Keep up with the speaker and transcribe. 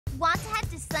Want to head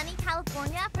to sunny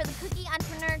California for the cookie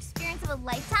entrepreneur experience of a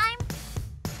lifetime?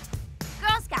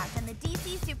 Girl Scouts and the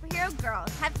DC Superhero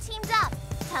Girls have teamed up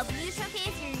to help you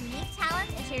showcase your unique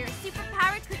talents and share your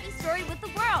superpowered cookie story with the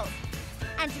world.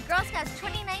 Enter Girl Scouts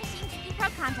 2019 Cookie Pro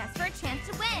Contest for a chance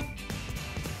to win.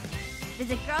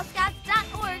 Visit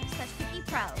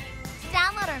girlscouts.org/cookiepro to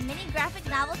download our mini graphic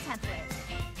novel template,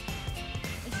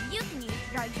 which you can use to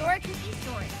draw your cookie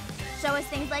story. Show us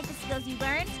things like the skills you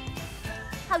learned,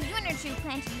 how you and your troop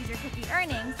plan to use your cookie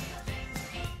earnings,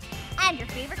 and your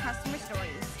favorite customer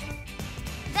stories.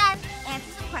 Then,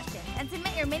 answer some questions and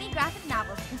submit your mini graphic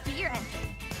novels to complete your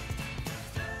entry.